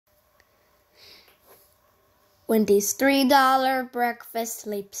Wendy's $3 breakfast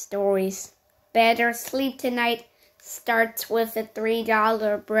sleep stories. Better sleep tonight starts with a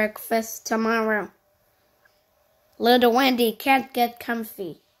 $3 breakfast tomorrow. Little Wendy can't get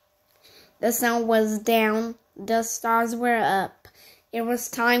comfy. The sun was down, the stars were up. It was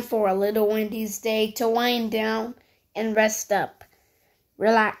time for Little Wendy's day to wind down and rest up.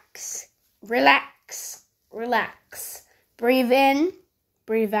 Relax, relax, relax. Breathe in,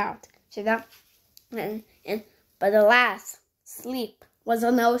 breathe out. See that? But alas, sleep was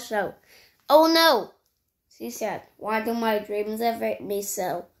a no-show. Oh no, she said. Why do my dreams affect me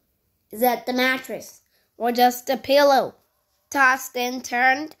so? Is that the mattress or just a pillow? Tossed and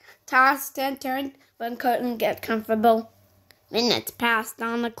turned, but couldn't get comfortable. Minutes passed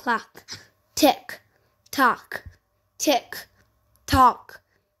on the clock. Tick, tock, tick, tock,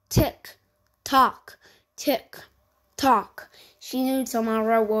 tick, tock, tick, tock. She knew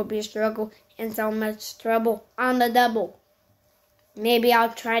tomorrow would be a struggle and so much trouble on the double. Maybe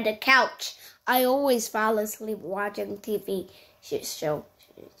I'll try the couch. I always fall asleep watching TV. She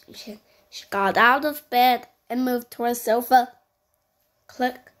got out of bed and moved to a sofa.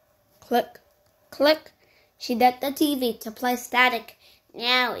 Click, click, click. She let the TV to play static.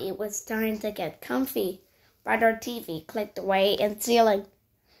 Now it was time to get comfy. But her TV clicked away in ceiling.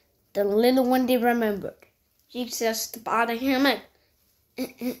 The little Wendy remembered. She just bought a hammock.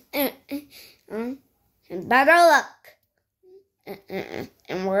 And better luck.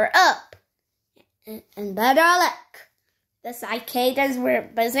 And we're up. And better luck. The cicadas were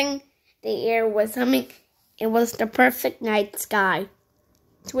buzzing. The air was humming. It was the perfect night sky.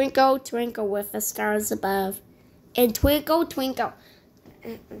 Twinkle, twinkle with the stars above. And twinkle, twinkle.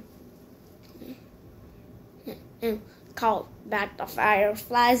 Called back the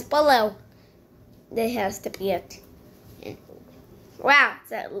fireflies below. There has to be it. Wow,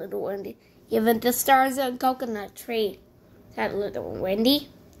 said little Wendy. Even the stars on coconut tree, said little Wendy.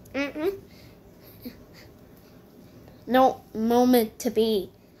 No moment to be.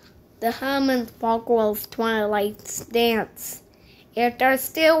 The hum and sparkle of twilight's dance. If there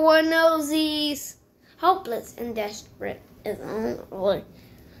still were nosies, hopeless and desperate as only.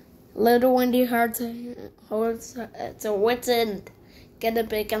 Little Wendy heard to wits end. Get a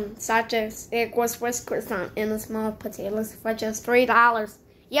bacon, sausage, egg with croissant, and a small potatoes for just $3.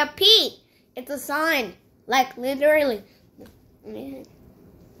 Yippee! It's a sign, like literally.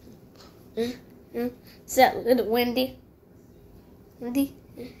 Said little Wendy. The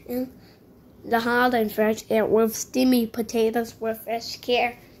hot and fresh air with steamy potatoes with fresh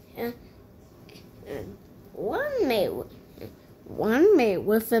care. And one made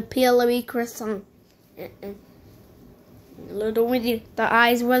with a pillowy croissant. Little Wendy, the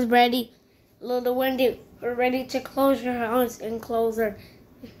eyes was ready. Little Wendy was ready to close her eyes and closer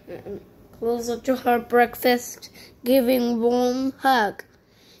to her breakfast, giving warm hug.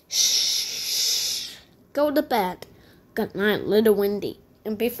 Shh. Go to bed. Good night, little Wendy.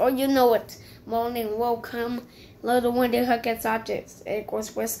 And before you know it, morning will come. Little Wendy hugged its objects. Egg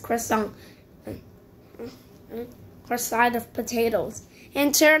was with croissant, her side of potatoes,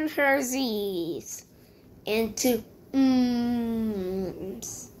 and turned her Z's into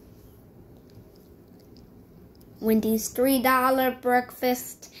Wendy's $3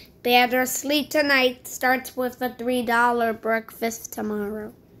 breakfast. Better sleep tonight starts with a $3 breakfast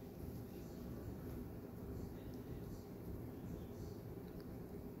tomorrow.